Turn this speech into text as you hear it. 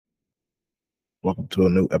Welcome to a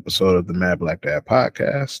new episode of the Mad Black Dad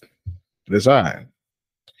podcast. It is I,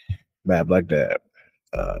 Mad Black Dad.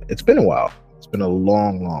 It's been a while. It's been a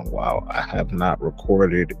long, long while. I have not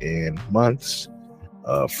recorded in months.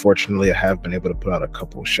 Fortunately, I have been able to put out a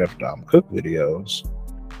couple Chef Dom Cook videos.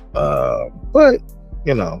 But,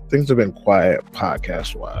 things have been quiet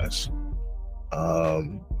podcast wise.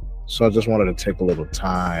 So I just wanted to take a little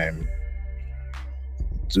time,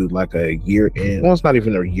 do like a year end. Well, it's not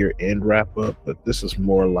even a year end wrap up, but this is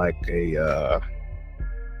more like it's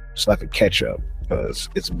like a catch up because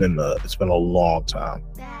it's been a long time.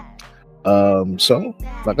 So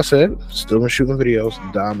like I said, still been shooting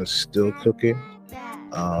videos. Dom is still cooking.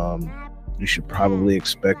 You should probably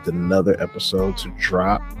expect another episode to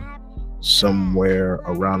drop somewhere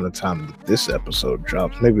around the time that this episode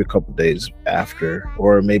drops, maybe a couple days after,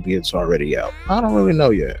 or maybe it's already out. I don't really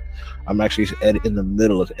know yet. I'm actually in the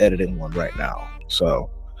middle of editing one right now. So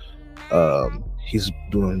he's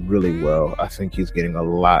doing really well. I think he's getting a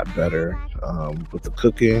lot better with the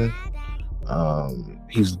cooking.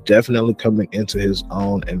 He's definitely coming into his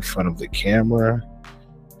own in front of the camera.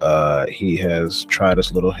 He has tried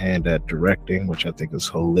his little hand at directing, which I think is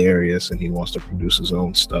hilarious, and he wants to produce his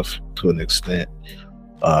own stuff to an extent.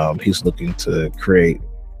 He's looking to create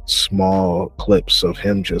small clips of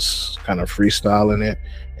him just kind of freestyling it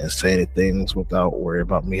and saying things without worry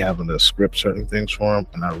about me having to script certain things for him,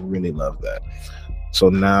 and I really love that. So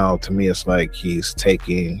now to me it's like he's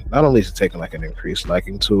taking, not only is he taking like an increased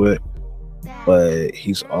liking to it, but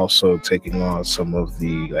he's also taking on some of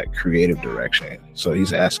the like creative direction. So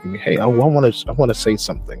he's asking me, hey, I want to say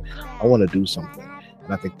something, I want to do something,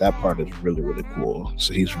 and I think that part is really, really cool.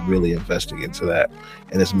 So he's really investing into that,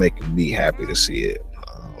 and it's making me happy to see it.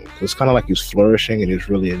 It's kind of like he's flourishing and he's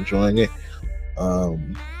really enjoying it,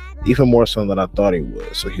 even more so than I thought he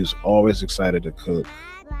would. So he's always excited to cook.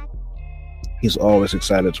 He's always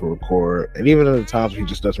excited to record. And even at the times when he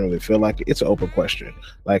just doesn't really feel like it, it's an open question.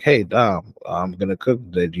 Like, hey, Dom, I'm going to cook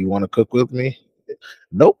today. Do you want to cook with me?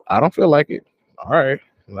 Nope, I don't feel like it. All right,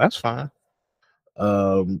 well, that's fine.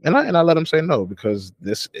 And I let him say no, because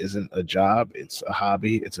this isn't a job. It's a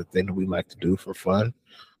hobby. It's a thing that we like to do for fun.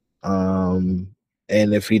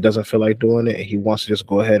 And if he doesn't feel like doing it, he wants to just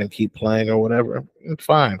go ahead and keep playing or whatever,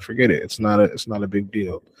 fine, forget it. It's not a big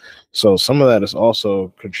deal. So some of that is also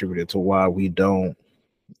contributed to why we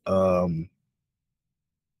haven't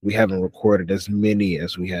recorded as many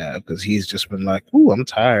as we have, because he's just been like, "Ooh, I'm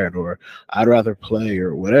tired," or "I'd rather play,"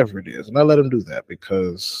 or whatever it is. And I let him do that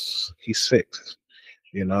because he's 6.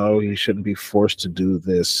 He shouldn't be forced to do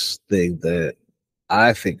this thing that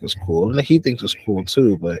I think is cool, and he thinks it's cool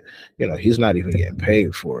too, but he's not even getting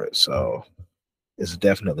paid for it. So it's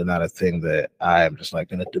definitely not a thing that I am just like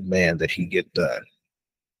going to demand that he get done.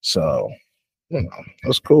 So,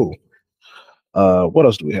 that's cool. What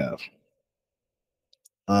else do we have?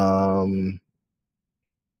 Um,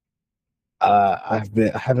 I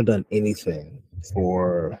haven't done anything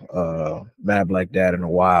for Mad Black Dad in a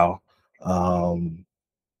while.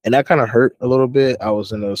 And that kind of hurt a little bit. I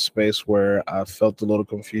was in a space where I felt a little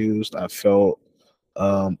confused. I felt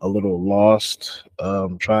a little lost,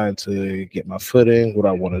 trying to get my footing, what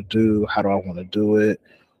I want to do, how do I want to do it,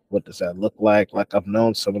 what does that look like? Like, I've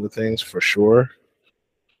known some of the things for sure,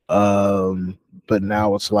 but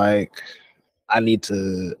now it's like I need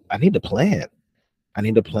to plan. I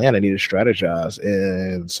need to plan. I need to strategize,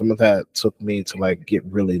 and some of that took me to like get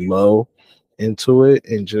really low into it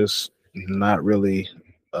and just not really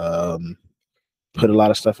put a lot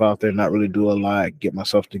of stuff out there, not really do a lot, get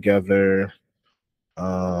myself together,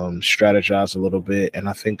 strategize a little bit, and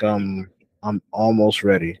I think I'm almost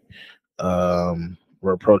ready.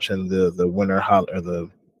 We're approaching the winter or the,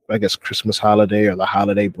 I guess, Christmas holiday, or the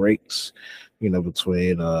holiday breaks,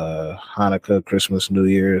 between Hanukkah, Christmas, New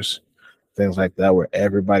Year's, things like that, where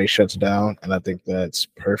everybody shuts down, and I think that's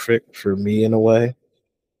perfect for me in a way.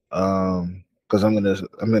 Because I'm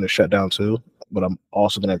gonna shut down too, but I'm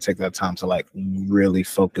also gonna take that time to like really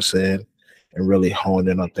focus in and really hone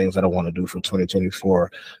in on things that I want to do for 2024.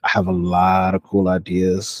 I have a lot of cool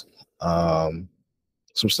ideas. Some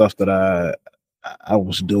stuff that I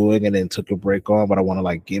was doing and then took a break on, but I want to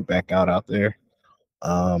like get back out there.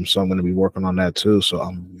 So I'm going to be working on that too. So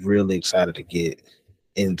I'm really excited to get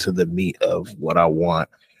into the meat of what I want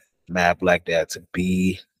Mad Black Dad to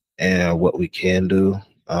be and what we can do.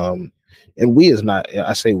 And we is not,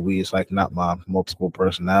 I say we, it's like not my multiple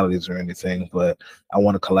personalities or anything, but I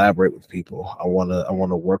want to collaborate with people. I want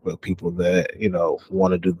to work with people that,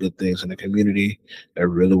 want to do good things in the community, that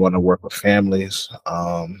really want to work with families.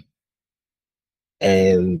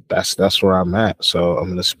 And that's where I'm at. So I'm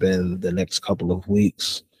going to spend the next couple of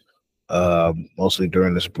weeks mostly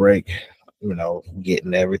during this break,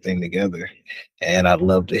 getting everything together. And I'd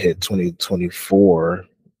love to hit 2024,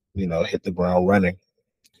 hit the ground running.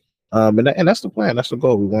 And that's the plan. That's the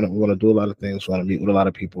goal. We want to do a lot of things. We want to meet with a lot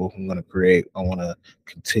of people. We want to create. I want to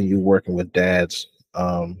continue working with dads.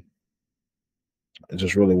 I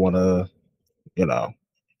just really want to, you know,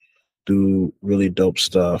 do really dope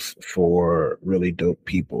stuff for really dope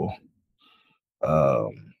people.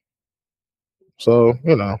 Um, so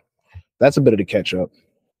that's a bit of the catch up.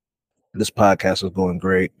 This podcast is going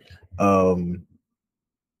great. Um,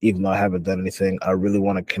 even though I haven't done anything, I really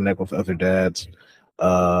want to connect with other dads.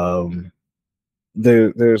 Um,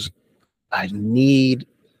 there's I need.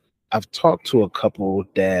 I've talked to a couple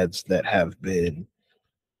dads that have been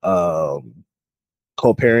um,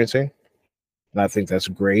 co-parenting, and I think that's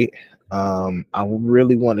great. I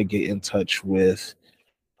really want to get in touch with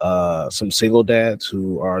some single dads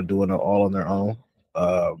who are doing it all on their own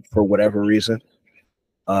for whatever reason.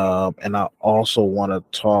 And I also want to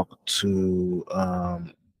talk to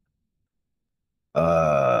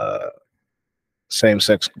uh,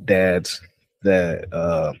 same-sex dads that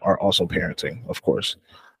are also parenting, of course,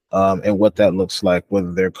 and what that looks like,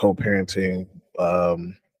 whether they're co-parenting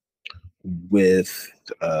with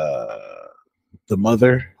uh, the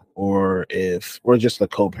mother, or just the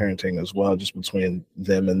co-parenting as well, just between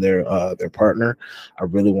them and their partner. I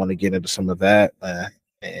really want to get into some of that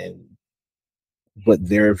and what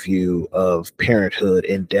their view of parenthood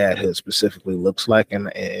and dadhood specifically looks like,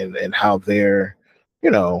 and how they're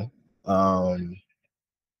you know um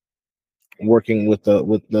working with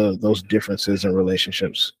the those differences in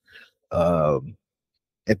relationships, um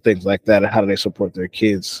and things like that, and how do they support their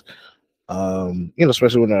kids,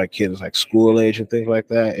 especially when they're like kids like school age and things like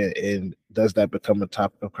that, and does that become a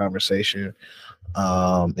topic of conversation,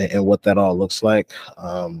 and what that all looks like.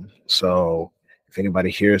 So if anybody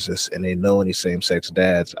hears this and they know any same-sex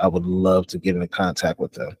dads, I would love to get into contact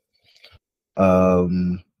with them.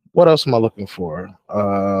 What else am I looking for?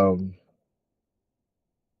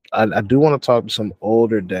 I do want to talk to some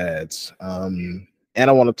older dads, and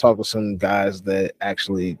I want to talk to some guys that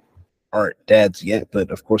actually aren't dads yet,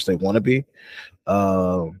 but of course they want to be.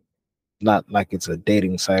 Um, Not like it's a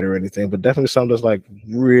dating site or anything, but definitely something that's like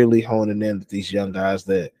really honing in with these young guys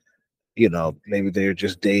that maybe they're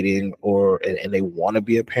just dating, and they want to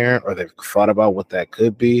be a parent, or they've thought about what that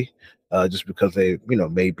could be, just because they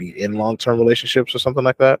may be in long-term relationships or something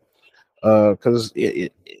like that. Because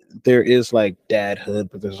there is like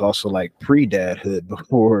dadhood, but there's also like pre-dadhood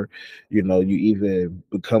before you even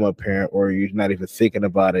become a parent, or you're not even thinking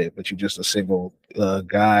about it, but you're just a single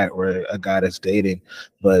guy, or a guy that's dating.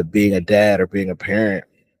 But being a dad or being a parent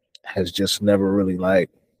has just never really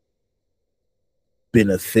like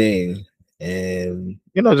been a thing. And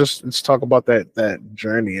just let's talk about that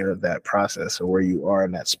journey, or that process, or where you are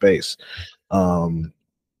in that space. um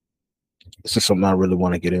it's just something I really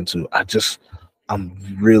want to get into. I'm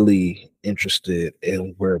really interested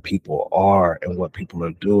in where people are and what people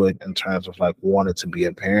are doing in terms of like wanting to be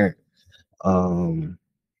a parent. um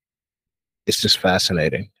it's just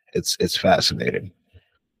fascinating. It's fascinating.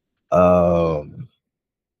 um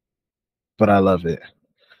but I love it.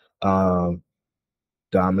 um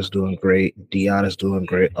Dom is doing great. Dion is doing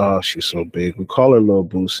great. Oh, she's so big. We call her Little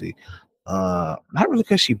Boosie. Not really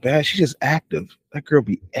because she's bad. She's just active. That girl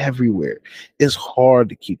be everywhere. It's hard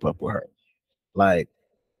to keep up with her. Like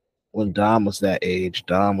when Dom was that age,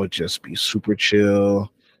 Dom would just be super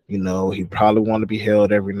chill. He probably want to be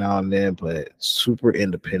held every now and then, but super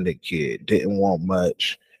independent kid. Didn't want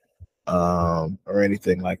much, or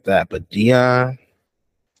anything like that. But Dion,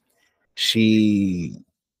 she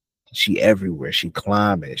she everywhere. She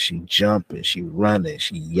climbing, she jumping, she running,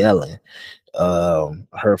 she yelling.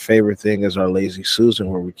 Her favorite thing is our Lazy Susan,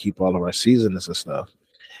 where we keep all of our seasonings and stuff.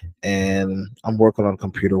 And I'm working on a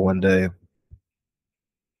computer one day,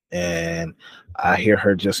 and I hear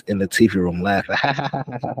her just in the TV room laughing.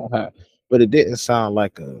 But it didn't sound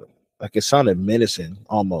like it sounded menacing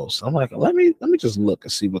almost. I'm like, let me just look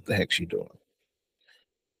and see what the heck she doing.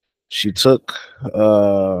 She took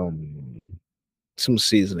some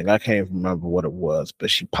seasoning. I can't even remember what it was,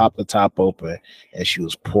 but she popped the top open and she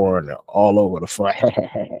was pouring it all over the front.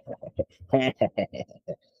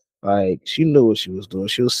 Like she knew what she was doing.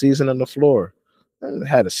 She was seasoning the floor. And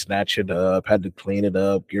had to snatch it up, had to clean it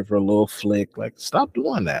up, give her a little flick. Like, stop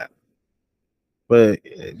doing that. But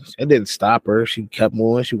it didn't stop her. She kept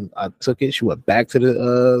moving. I took it. She went back to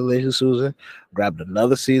the Lazy Susan, grabbed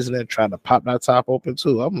another seasoning, tried to pop that top open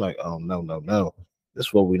too. I'm like, oh no, no, no. This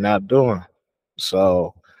is what we're not doing.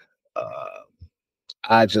 So uh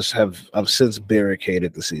I've since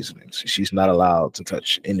barricaded the seasonings. She's not allowed to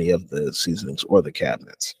touch any of the seasonings or the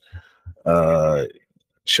cabinets. Uh,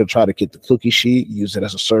 she'll try to get the cookie sheet, use it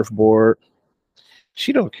as a surfboard.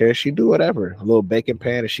 She don't care. She do whatever. A little baking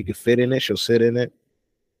pan, if she can fit in it, she'll sit in it.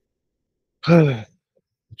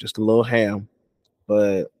 Just a little ham,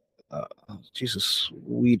 but uh, she's a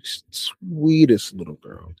sweetest little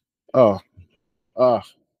girl. Oh, oh,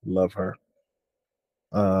 love her.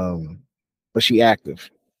 Um, but she active.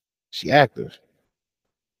 She active.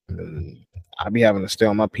 And I be having to stay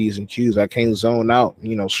on my P's and Q's. I can't zone out,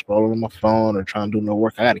 scrolling on my phone or trying to do no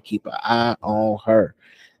work. I got to keep an eye on her.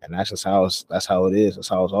 And that's just that's how it is. That's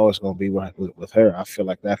how it's always gonna be with her. I feel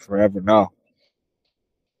like that forever now.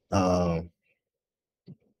 Um,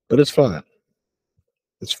 but it's fun.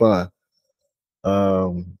 It's fun.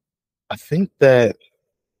 Um, I think that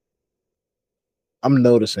I'm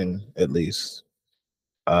noticing at least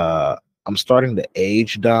uh I'm starting to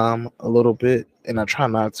age Dom a little bit, and I try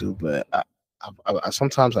not to, but I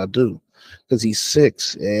sometimes I do because he's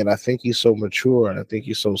 6, and I think he's so mature, and I think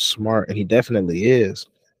he's so smart, and he definitely is.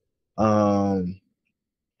 Um,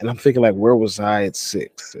 and I'm thinking like, where was I at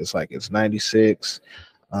 6? It's like it's 96.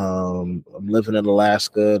 I'm living in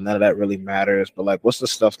Alaska. None of that really matters, but like, what's the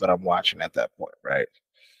stuff that I'm watching at that point, right?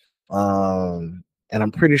 Um, and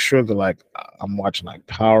I'm pretty sure that like I'm watching like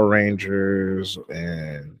Power Rangers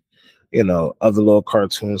and other little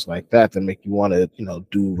cartoons like that that make you want to,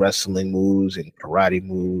 do wrestling moves and karate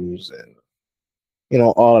moves and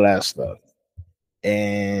all of that stuff.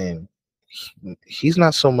 And he's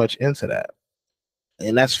not so much into that.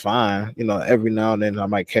 And that's fine. Every now and then I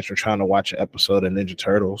might catch her trying to watch an episode of Ninja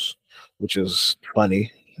Turtles, which is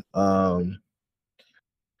funny. Um,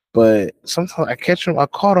 but sometimes I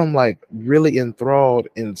caught him like really enthralled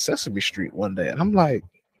in Sesame Street one day, and I'm like,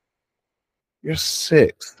 "You're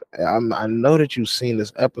 6. I know that you've seen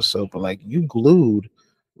this episode, but like you glued,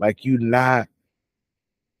 like you not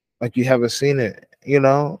like you haven't seen it."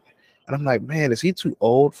 And I'm like, man, is he too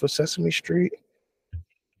old for Sesame Street?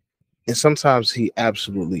 And sometimes he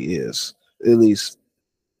absolutely is. At least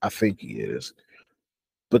I think he is.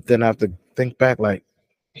 But then I have to think back, like,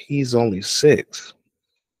 he's only 6.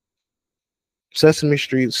 Sesame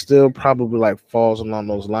Street still probably like falls along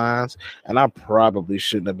those lines, and I probably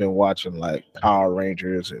shouldn't have been watching like Power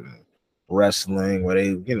Rangers and wrestling where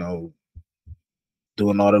they, doing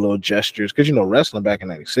all the little gestures. Because wrestling back in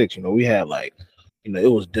 '96, we had like, it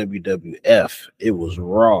was WWF, it was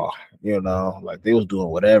Raw, like they was doing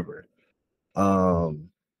whatever. Um,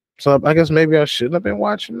 so I guess maybe I shouldn't have been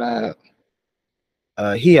watching that.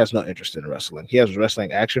 He has no interest in wrestling. He has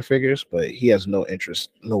wrestling action figures, but he has no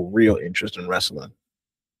real interest in wrestling.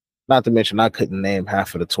 Not to mention, I couldn't name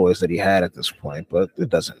half of the toys that he had at this point, but it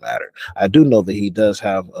doesn't matter. I do know that he does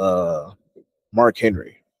have Mark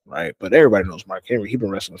Henry, right? But everybody knows Mark Henry. He's been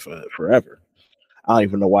wrestling for forever. I don't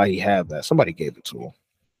even know why he had that. Somebody gave it to him.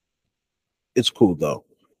 It's cool though.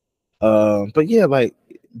 But yeah, like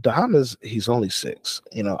Dom he's only 6.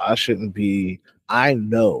 I shouldn't be. I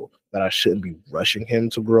know that I shouldn't be rushing him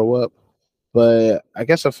to grow up, but I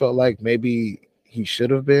guess I felt like maybe he should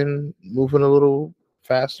have been moving a little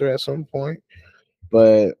faster at some point.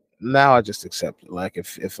 But now I just accept it. Like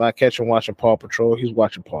if I catch him watching Paw Patrol, he's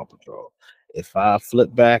watching Paw Patrol. If I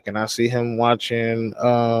flip back and I see him watching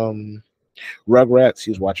Rugrats,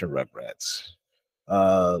 he's watching Rugrats.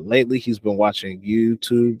 Lately he's been watching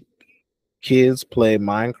YouTube kids play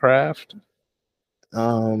Minecraft.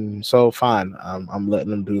 So fine. I'm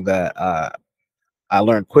letting him do that. I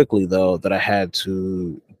learned quickly though that I had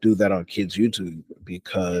to do that on kids YouTube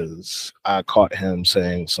because I caught him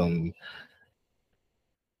saying some.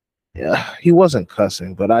 Yeah, he wasn't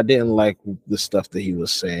cussing, but I didn't like the stuff that he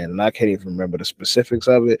was saying, and I can't even remember the specifics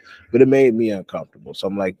of it. But it made me uncomfortable. So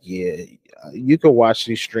I'm like, yeah, you can watch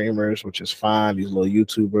these streamers, which is fine, these little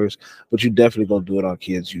YouTubers, but you definitely gonna do it on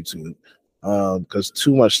kids YouTube because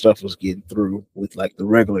too much stuff was getting through with like the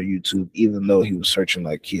regular YouTube, even though he was searching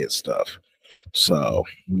like kids stuff. So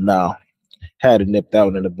no, had to nip that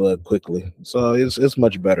one in the bud quickly. So it's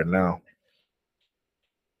much better now.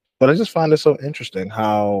 But I just find it so interesting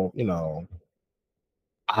how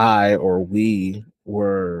I or we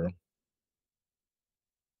were,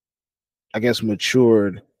 I guess,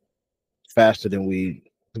 matured faster than we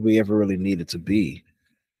ever really needed to be.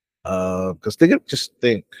 Because just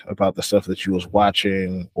think about the stuff that you was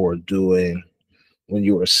watching or doing when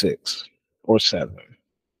you were 6 or 7.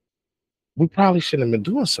 We probably shouldn't have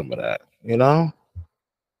been doing some of that.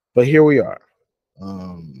 But here we are.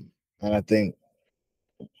 And I think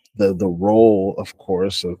the role, of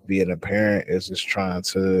course, of being a parent is just trying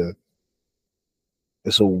to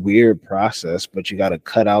It's a weird process, but you got to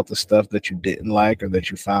cut out the stuff that you didn't like or that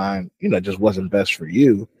you find, just wasn't best for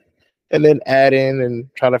you, and then add in and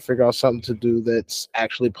try to figure out something to do that's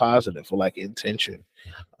actually positive for like intention.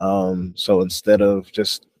 So instead of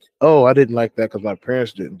just, oh, I didn't like that because my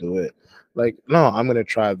parents didn't do it, like, no, I'm gonna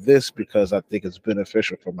try this because I think it's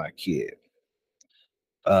beneficial for my kid.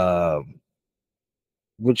 Um,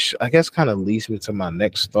 which I guess kind of leads me to my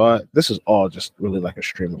next thought. This is all just really like a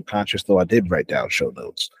stream of conscious, though I did write down show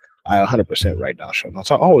notes. I 100% write down show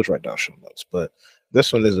notes. I always write down show notes, but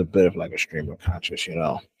this one is a bit of like a stream of conscious.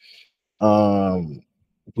 Um,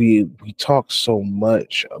 we talk so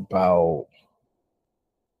much about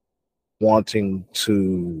wanting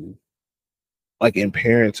to, like, in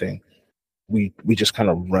parenting, we just kind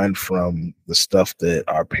of run from the stuff that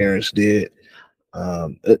our parents did,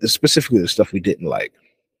 specifically the stuff we didn't like.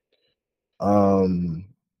 Um,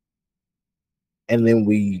 and then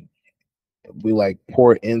we like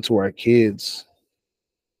pour into our kids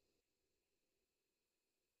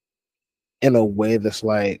in a way that's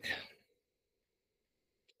like,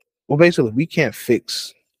 well, basically we can't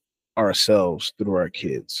fix ourselves through our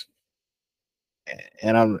kids.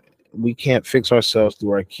 And we can't fix ourselves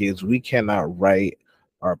through our kids. We cannot right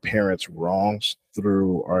our parents' wrongs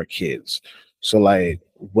through our kids. So like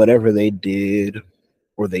whatever they did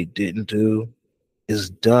or they didn't do is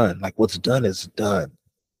done. Like what's done is done.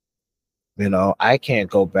 I can't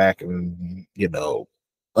go back and,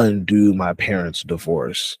 undo my parents'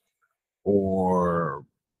 divorce or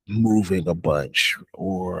moving a bunch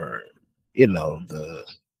or,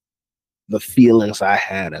 the feelings I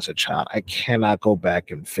had as a child. I cannot go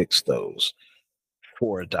back and fix those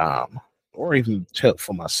for a dime or even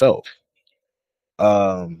for myself.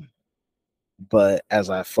 Um, but as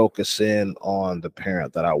I focus in on the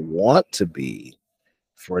parent that I want to be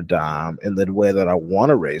for Dom and the way that I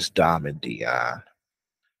want to raise Dom and Dion,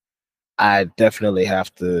 I definitely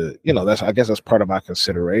have to, that's, I guess that's part of my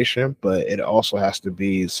consideration, but it also has to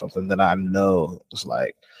be something that I know is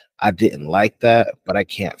like, I didn't like that, but I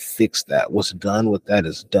can't fix that. What's done with that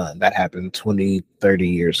is done. That happened 20, 30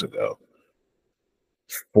 years ago.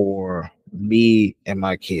 For me and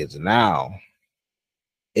my kids now,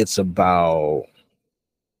 it's about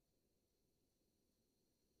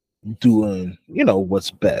doing,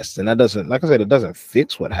 what's best. And that doesn't, like I said, it doesn't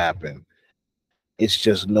fix what happened. It's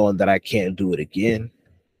just knowing that I can't do it again.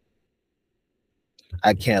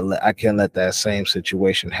 I can't let that same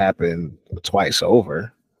situation happen twice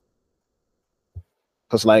over.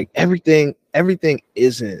 Because like everything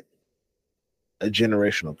isn't a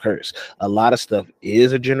generational curse. A lot of stuff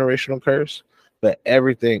is a generational curse, but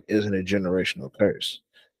everything isn't a generational curse,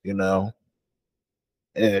 you know.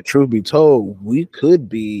 And truth be told, we could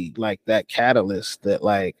be like that catalyst that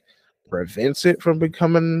like prevents it from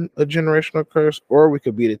becoming a generational curse, or we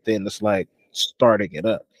could be the thing that's like starting it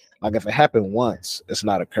up. Like if it happened once, it's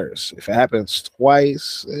not a curse. If it happens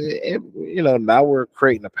twice, now we're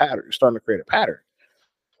creating a pattern, starting to create a pattern.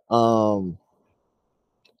 Um,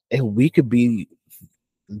 and we could be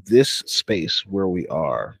this space where we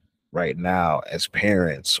are right now as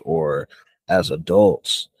parents or as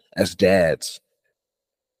adults, as dads.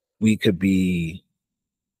 We could be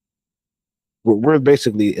we're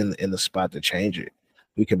basically in the spot to change it.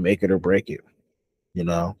 We can make it or break it, you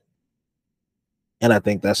know. And I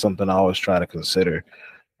think that's something I always try to consider.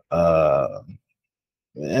 Uh,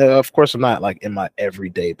 of course, I'm not like in my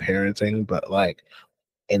everyday parenting, but like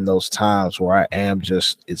in those times where I am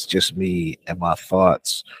it's just me and my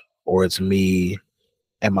thoughts, or it's me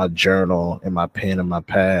and my journal and my pen and my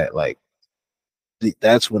pad. Like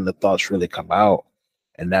that's when the thoughts really come out,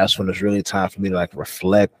 and that's when it's really time for me to like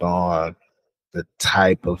reflect on the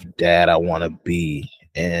type of dad I want to be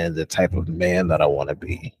and the type of man that I want to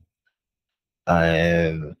be.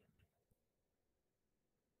 And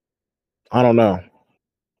I don't know.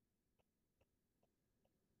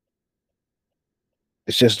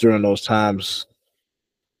 It's just during those times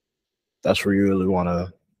that's where you really want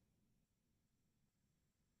to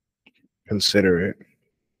consider it.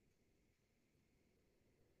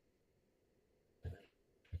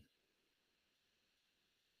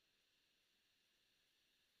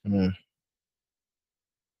 Mm.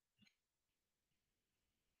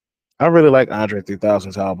 I really like Andre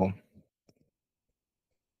 3000's album.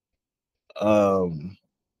 Um,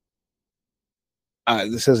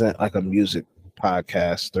 this isn't like a music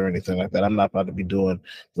podcast or anything like that. I'm not about to be doing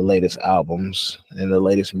the latest albums and the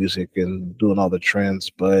latest music and doing all the trends,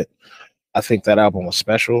 but I think that album was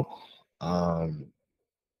special, um,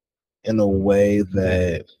 in a way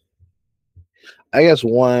that I guess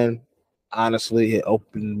one, honestly, it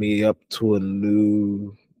opened me up to a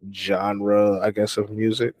new. genre, I guess, of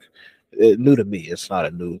music. New to me. It's not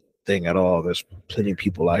a new thing at all. There's plenty of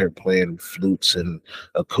people out here playing flutes and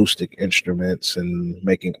acoustic instruments and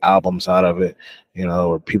making albums out of it.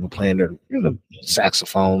 Or people playing their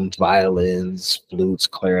saxophones, violins, flutes,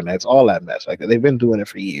 clarinets, all that mess. Like they've been doing it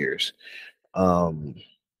for years. Um,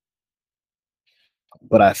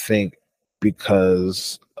 but I think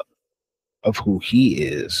because of who he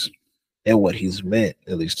is and what he's meant,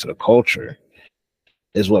 at least to the culture,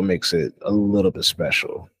 is what makes it a little bit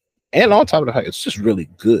special. And on top of the fact, it's just really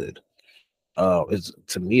good. It's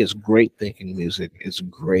to me, it's great thinking music. It's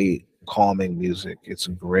great calming music. It's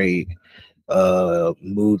great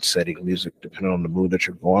mood setting music, depending on the mood that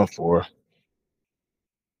you're going for.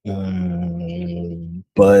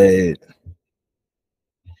 But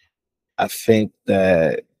I think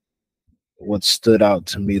that what stood out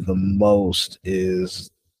to me the most is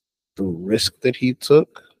the risk that he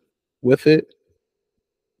took with it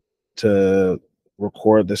to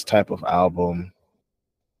record this type of album.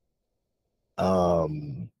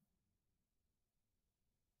 And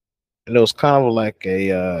it was kind of like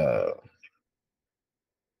a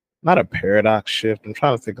not a paradox shift. I'm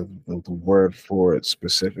trying to think of the word for it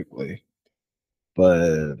specifically,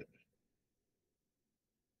 but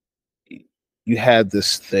you had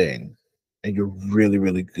this thing and you're really,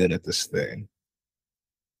 really good at this thing.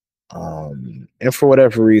 And for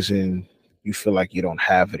whatever reason, you feel like you don't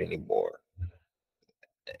have it anymore,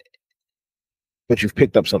 but you've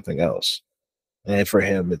picked up something else. And for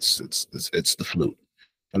him, it's the flute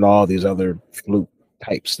and all these other flute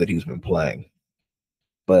types that he's been playing.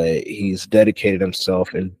 But he's dedicated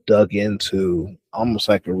himself and dug into almost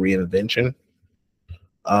like a reinvention.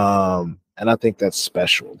 And I think that's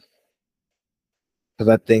special because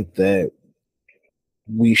I think that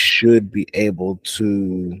we should be able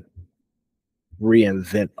to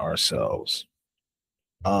reinvent ourselves.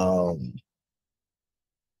 Um,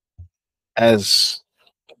 as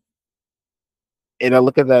and I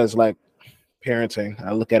look at that as like parenting.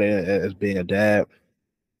 I look at it as being a dad.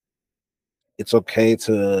 It's okay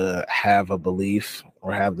to have a belief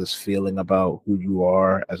or have this feeling about who you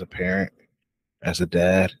are as a parent, as a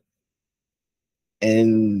dad,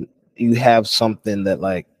 and you have something that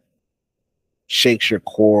like shakes your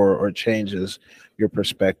core or changes your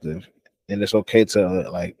perspective. And it's okay to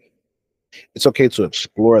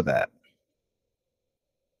explore that.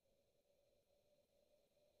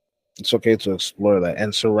 It's okay to explore that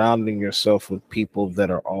and surrounding yourself with people that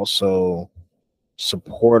are also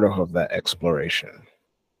supportive of that exploration.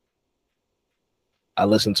 I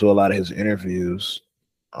listened to a lot of his interviews.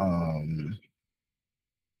 Um,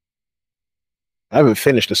 I haven't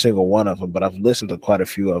finished a single one of them, but I've listened to quite a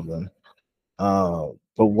few of them.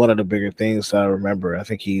 But one of the bigger things I remember, I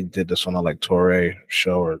think he did this on a like Torre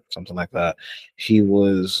show or something like that. He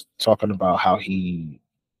was talking about how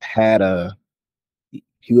had a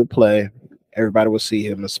he would play, everybody would see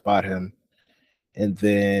him and spot him, and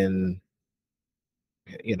then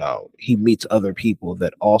he meets other people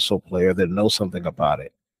that also play or that know something about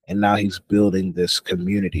it, and now he's building this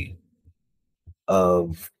community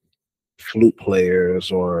of flute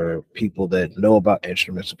players or people that know about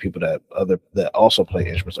instruments, or people that also play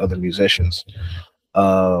instruments, other musicians.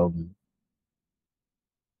 Um,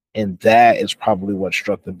 and that is probably what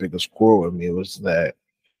struck the biggest chord with me, was that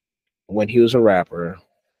when he was a rapper,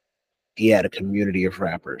 he had a community of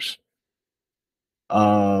rappers.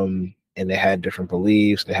 And they had different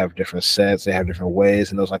beliefs, they have different sets, they have different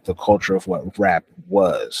ways, and it was like the culture of what rap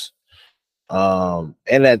was. And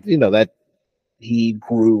that that he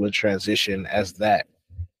grew in transition as that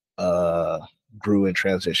uh grew in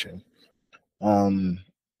transition. Um,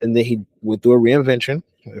 and then he would do a reinvention,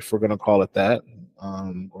 if we're gonna call it that,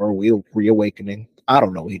 or reawakening. I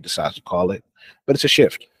don't know what he decides to call it, but it's a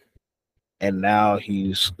shift. And now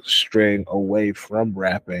he's straying away from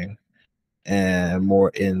rapping and more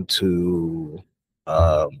into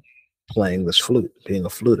um, playing this flute, being a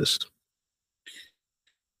flutist.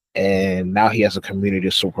 And now he has a community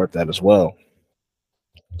to support that as well.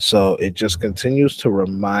 So it just continues to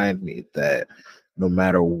remind me that no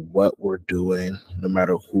matter what we're doing, no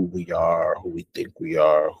matter who we are, who we think we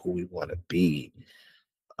are, who we want to be,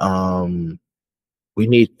 um, we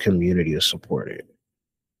need community to support it.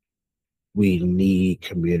 We need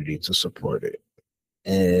community to support it.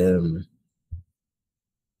 And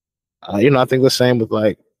I think the same with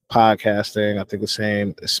like podcasting. I think the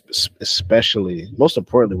same, especially most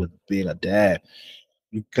importantly with being a dad.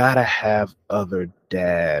 You gotta have other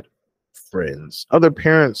dad friends, other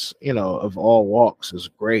parents. Of all walks is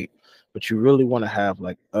great, but you really want to have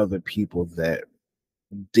like other people that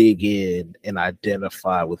dig in and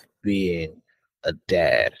identify with being a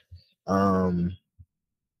dad.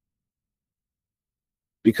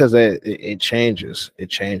 Because it changes. It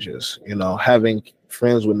changes. You know, having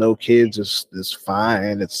friends with no kids is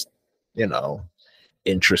fine. It's, you know,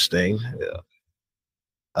 interesting.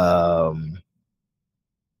 Um,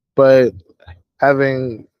 but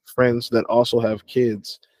having friends that also have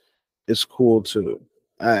kids is cool too.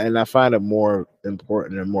 And I find it more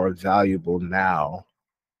important and more valuable now.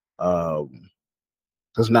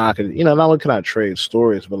 Because now I can, you know, not only can I trade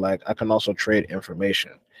stories, but like I can also trade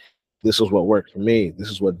information. This is what worked for me. This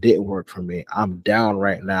is what didn't work for me. I'm down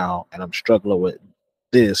right now and I'm struggling with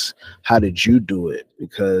this. How did you do it?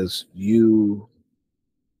 Because you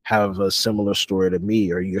have a similar story to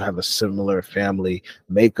me, or you have a similar family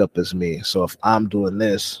makeup as me. So if I'm doing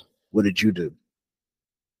this, what did you do?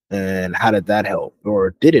 And how did that help?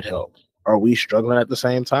 Or did it help? Are we struggling at the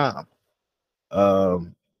same time?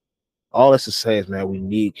 Um, all this to say is, man, we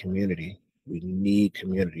need community. We need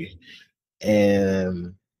community.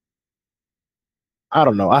 And I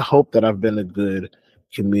don't know. I hope that I've been a good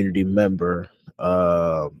community member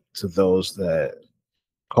to those that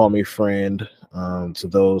call me friend, to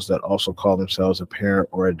those that also call themselves a parent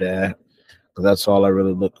or a dad. But that's all I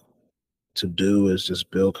really look to do is just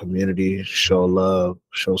build community, show love,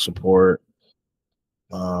 show support,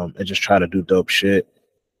 and just try to do dope shit.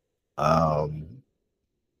 Um,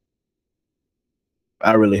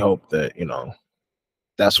 I really hope that, you know,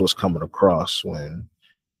 that's what's coming across when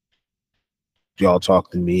y'all talk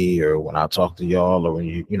to me or when I talk to y'all or when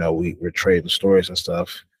you know, we're trading stories and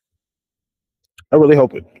stuff. I really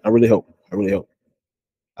hope it. I really hope. I really hope.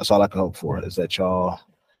 That's all I can hope for is that y'all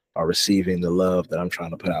are receiving the love that I'm trying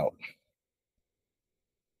to put out.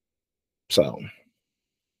 So,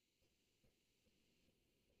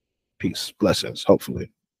 peace, blessings, hopefully.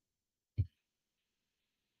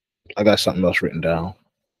 I got something else written down.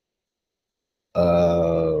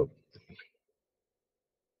 Uh,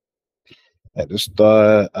 I just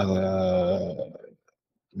thought,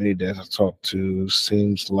 many days I talked to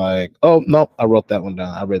seems like, oh, no, I wrote that one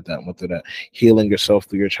down. I read that one through that. Healing yourself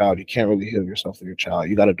through your child. You can't really heal yourself through your child.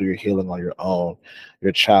 You got to do your healing on your own.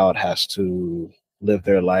 Your child has to live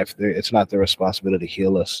their life. It's not their responsibility to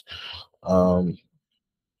heal us. Um,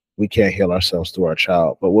 we can't heal ourselves through our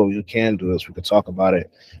child. But what we can do is we can talk about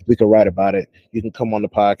it. We can write about it. You can come on the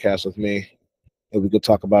podcast with me and we could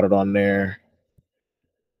talk about it on there,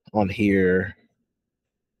 on here.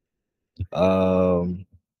 Um,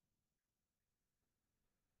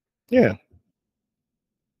 yeah.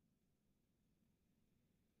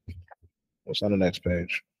 What's on the next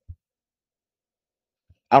page?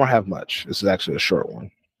 I don't have much. This is actually a short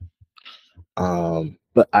one.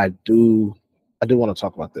 But I do want to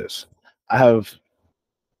talk about this. I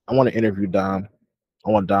want to interview Dom. I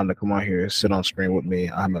want Dom to come on here, sit on screen with me.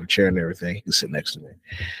 I have a chair and everything. He can sit next to me,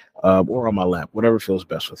 or on my lap, whatever feels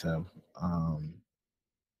best with him. And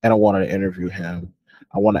I want to interview him.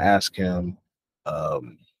 I want to ask him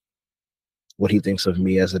um, what he thinks of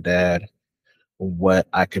me as a dad, what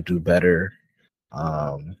I could do better,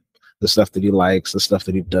 um, the stuff that he likes, the stuff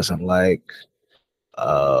that he doesn't like.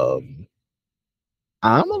 Um,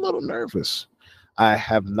 I'm a little nervous. I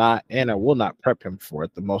have not, and I will not prep him for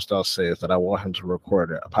it. The most I'll say is that I want him to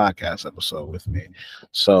record a podcast episode with me.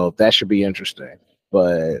 So that should be interesting,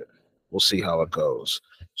 but we'll see how it goes.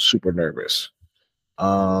 Super nervous.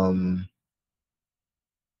 Um,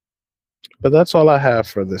 but that's all I have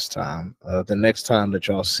for this time. The next time that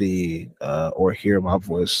y'all see or hear my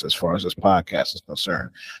voice, as far as this podcast is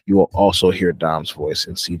concerned, you will also hear Dom's voice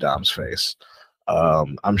and see Dom's face.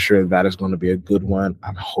 I'm sure that is going to be a good one.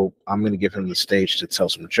 I'm going to give him the stage to tell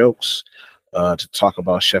some jokes, to talk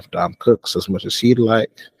about Chef Dom Cooks as much as he'd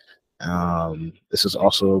like. This is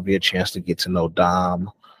also be a chance to get to know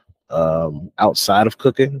Dom outside of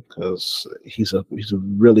cooking because he's a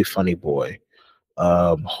really funny boy.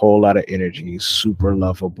 Whole lot of energy, super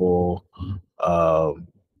lovable. Um,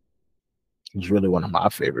 he's really one of my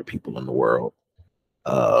favorite people in the world.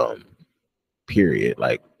 Um, period.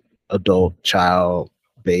 Like adult, child,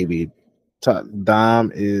 baby.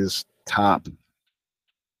 Dom is top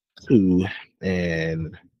two,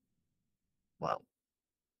 and well,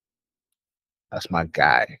 that's my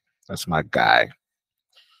guy. That's my guy.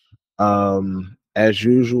 As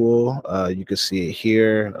usual, you can see it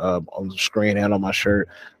here on the screen and on my shirt.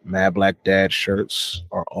 Mad Black Dad shirts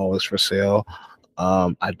are always for sale.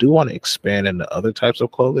 I do want to expand into other types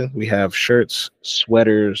of clothing. We have shirts,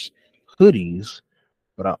 sweaters, hoodies,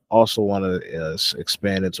 but I also want to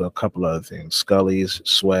expand into a couple other things: Scully's,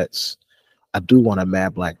 sweats. I do want a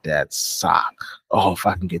Mad Black Dad sock. Oh, if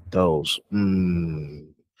I can get those.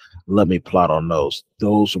 Let me plot on those.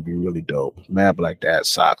 Those would be really dope. Mad Black Dad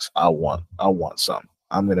socks. I want some.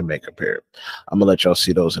 I'm gonna make a pair. I'm gonna let y'all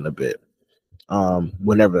see those in a bit.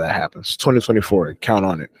 Whenever that happens. 2024. Count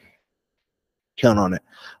on it. Count on it.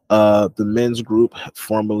 The men's group,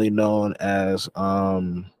 formerly known as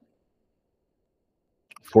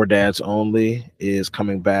For Dads Only, is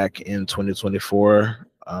coming back in 2024.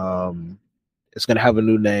 It's gonna have a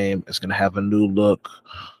new name. It's gonna have a new look.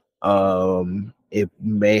 It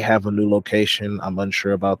may have a new location. I'm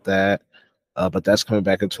unsure about that. But that's coming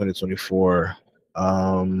back in 2024.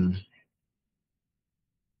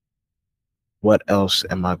 What else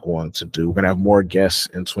am I going to do? We're gonna have more guests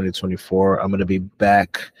in 2024. I'm gonna be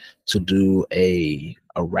back to do a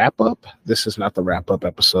wrap up. This is not the wrap up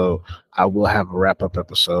episode. I will have a wrap up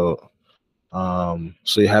episode.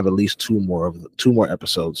 So you have at least two more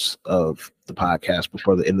episodes of the podcast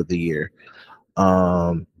before the end of the year.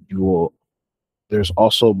 There's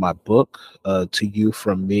also my book, To You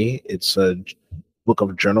From Me. It's a book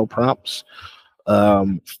of journal prompts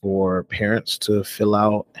for parents to fill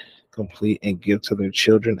out, complete, and give to their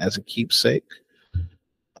children as a keepsake.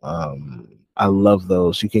 I love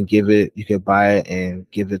those. You can buy it and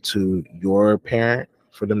give it to your parent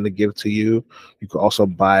for them to give to you. You can also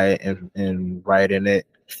buy it and write in it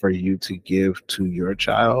for you to give to your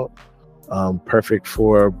child. Perfect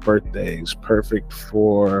for birthdays, perfect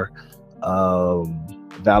for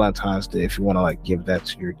Valentine's Day if you want to like give that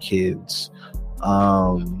to your kids.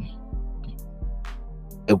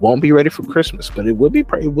 It won't be ready for Christmas, but it will be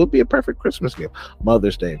a perfect Christmas gift.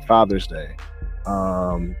 Mother's Day, Father's Day,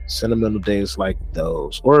 sentimental days like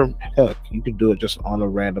those, or heck, you can do it just on a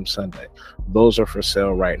random Sunday. Those are for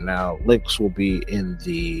sale right now. Links will be in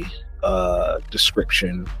the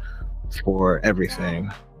description for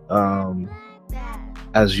everything.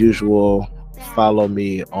 As usual, follow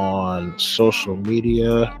me on social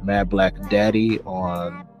media, Mad Black Daddy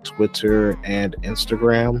on Twitter and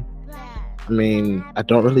Instagram. I mean, I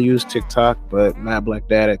don't really use TikTok, but Mad Black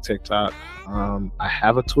Dad at TikTok. I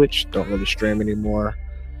have a Twitch, don't really stream anymore.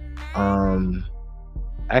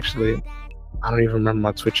 Actually, I don't even remember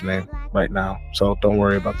my Twitch name right now, so don't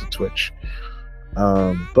worry about the Twitch.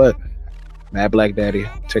 But Mad Black Daddy,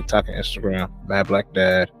 TikTok and Instagram, Mad Black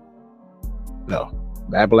Dad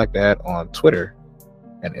on Twitter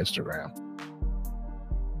and Instagram.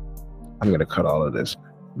 I'm gonna cut all of this.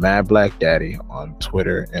 Mad Black Daddy on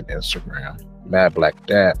Twitter and Instagram. Mad Black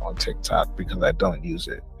Dad on TikTok because I don't use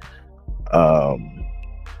it.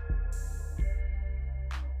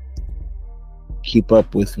 Keep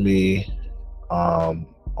up with me on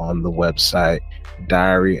the website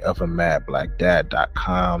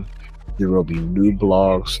diaryofamadblackdad.com. There will be new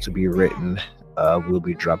blogs to be written. We'll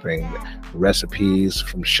be dropping recipes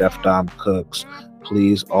from Chef Dom Cooks.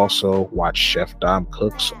 Please also watch Chef Dom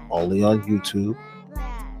Cooks only on YouTube.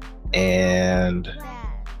 And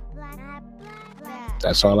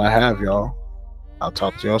that's all I have, y'all. I'll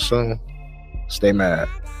talk to y'all soon. Stay mad.